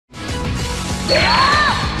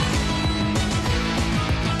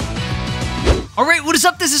Alright, what is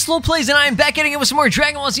up? This is Slow Plays, and I am back getting it with some more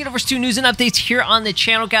Dragon Ball Xenoverse 2 news and updates here on the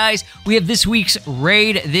channel, guys. We have this week's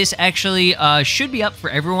raid. This actually should be up for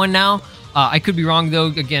everyone now. I could be wrong, though.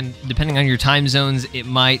 Again, depending on your time zones, it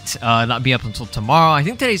might not be up until tomorrow. I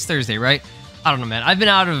think today's Thursday, right? I don't know, man. I've been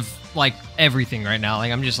out of, like, everything right now.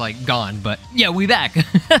 Like, I'm just, like, gone. But, yeah, we back.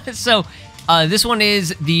 So, this one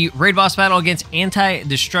is the raid boss battle against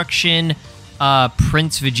Anti-Destruction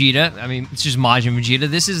Prince Vegeta. I mean, it's just Majin Vegeta.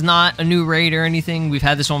 This is not a new raid or anything. We've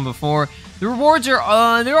had this one before. The rewards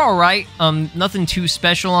are, they're all right. Nothing too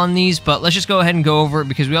special on these, but let's just go ahead and go over it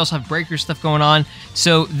because we also have breaker stuff going on.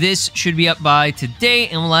 So this should be up by today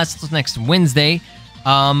and will last until next Wednesday.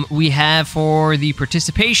 We have for the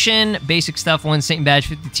participation, basic stuff, 1 Saint badge,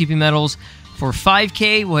 50 TP medals. For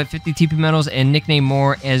 5K, we'll have 50 TP medals and nickname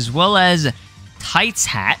more, as well as Tights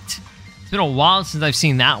hat. It's been a while since I've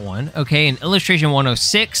seen that one. Okay, and illustration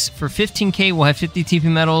 106. For 15K, we'll have 50 TP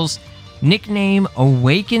medals. Nickname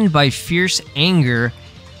Awakened by Fierce Anger.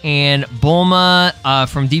 And Bulma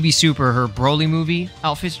from DB Super, her Broly movie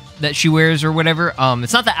outfit that she wears or whatever.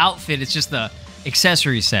 It's not the outfit, it's just the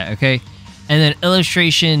accessory set, okay? And then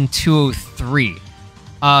illustration 203. For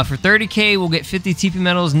 30K, we'll get 50 TP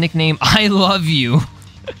medals. Nickname I Love You.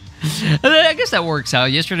 I guess that works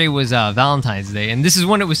out. Yesterday was Valentine's Day, and this is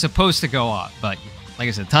when it was supposed to go off. But, like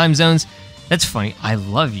I said, time zones. That's funny. I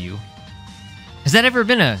love you. Has that ever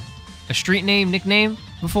been a street name, nickname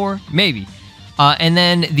before? Maybe. And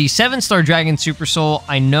then the 7-star Dragon Super Soul,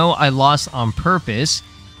 I know I lost on purpose.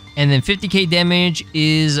 And then 50k damage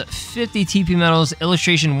is 50 TP medals,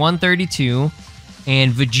 illustration 132.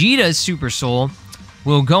 And Vegeta's Super Soul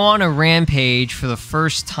will go on a rampage for the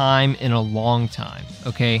first time in a long time,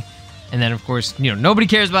 okay? And then, of course, you know, nobody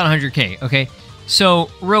cares about 100k, okay? So,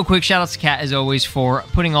 real quick, shout-outs to Kat, as always, for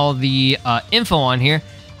putting all the info on here.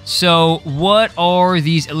 So, what are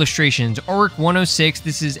these illustrations? Artwork 106,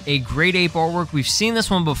 this is a Great Ape artwork. We've seen this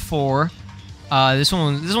one before. This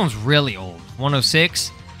one's really old.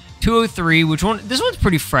 106. 203, which one? This one's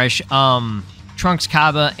pretty fresh. Trunks,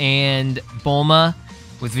 Kaba, and Bulma,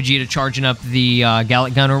 with Vegeta charging up the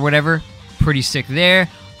Gallic Gun or whatever. Pretty sick there.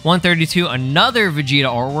 132, another Vegeta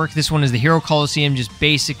artwork. This one is the Hero Coliseum, just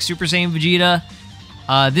basic Super Saiyan Vegeta.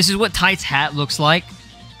 This is what Tights hat looks like.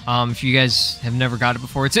 If you guys have never got it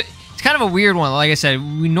before. It's kind of a weird one. Like I said,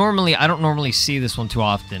 I don't normally see this one too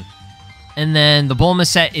often. And then the Bulma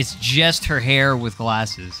set is just her hair with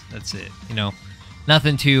glasses. That's it, you know.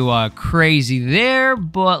 Nothing too crazy there,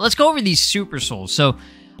 but let's go over these Super Souls. So,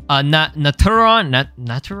 Naturon?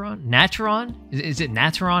 Is it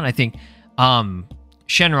Naturon? I think.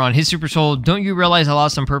 Shenron, his Super Soul. Don't you realize I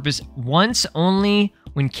lost on purpose? Once only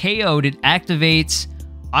when KO'd, it activates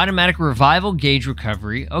automatic revival gauge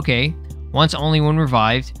recovery. Okay. Once only when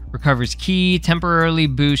revived. Recovers ki, temporarily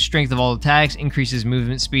boosts strength of all attacks, increases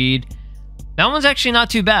movement speed. That one's actually not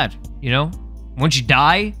too bad, you know? Once you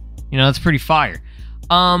die, you know, that's pretty fire.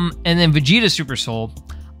 And then Vegeta Super Soul.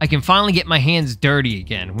 I can finally get my hands dirty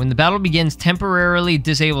again. When the battle begins, temporarily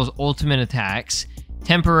disables ultimate attacks.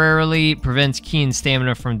 Temporarily prevents ki and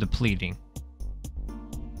stamina from depleting.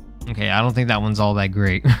 Okay, I don't think that one's all that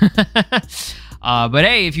great. But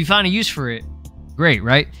hey, if you find a use for it, great,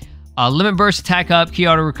 right? Limit burst, attack up, ki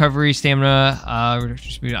auto recovery, stamina,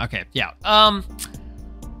 okay, yeah.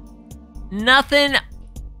 Nothing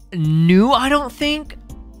new, I don't think.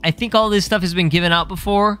 I think all this stuff has been given out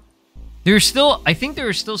before. I think there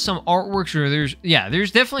are still some artworks, or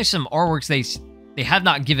there's definitely some artworks they have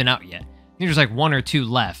not given out yet. I think there's like 1 or 2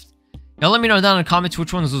 left. Now let me know down in the comments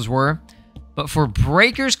which ones those were. But for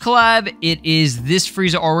Breakers collab, it is this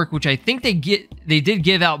Frieza artwork, which I think they did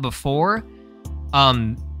give out before.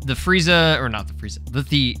 The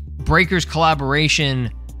Breakers collaboration,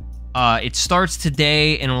 it starts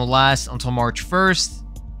today and will last until March 1st.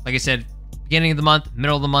 Like I said, beginning of the month,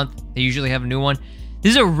 middle of the month, they usually have a new one.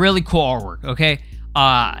 This is a really cool artwork, okay?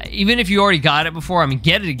 Even if you already got it before, I mean,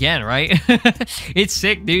 get it again, right? It's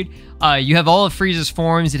sick, dude. You have all of Frieza's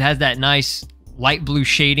forms. It has that nice light blue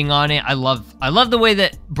shading on it. I love the way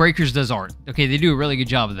that Breakers does art. Okay, they do a really good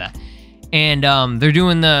job of that. And they're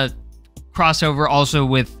doing the crossover also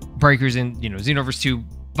with Breakers and, you know, Xenoverse 2,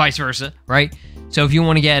 vice versa, right? So if you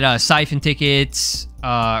want to get Siphon tickets,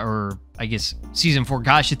 or I guess Season 4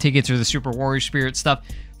 Gacha tickets, or the Super Warrior Spirit stuff,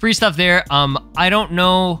 free stuff there. I don't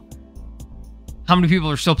know how many people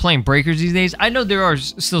are still playing Breakers these days. I know there are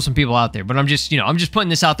still some people out there, but I'm just putting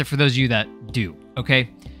this out there for those of you that do, okay?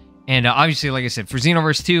 And obviously, like I said, for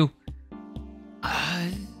Xenoverse 2,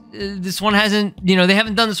 this one hasn't, they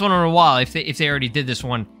haven't done this one in a while if they already did this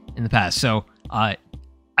one in the past. So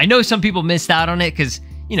I know some people missed out on it because,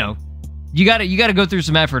 you know, you gotta go through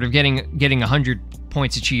some effort of getting 100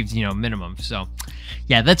 points achieved, you know, minimum. So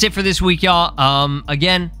yeah, that's it for this week, y'all.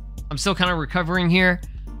 Again, I'm still kind of recovering here,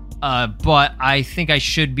 but I think I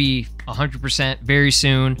should be 100% very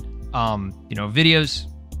soon. You know, videos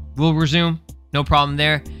will resume, no problem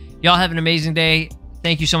there. Y'all have an amazing day.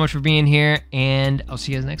 Thank you so much for being here, and I'll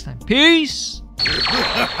see you guys next time. Peace.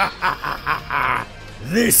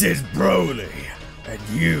 This is Broly, and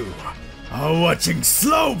you are watching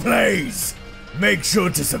Slow Plays. Make sure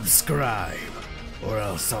to subscribe, or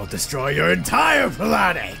else I'll destroy your entire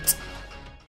planet.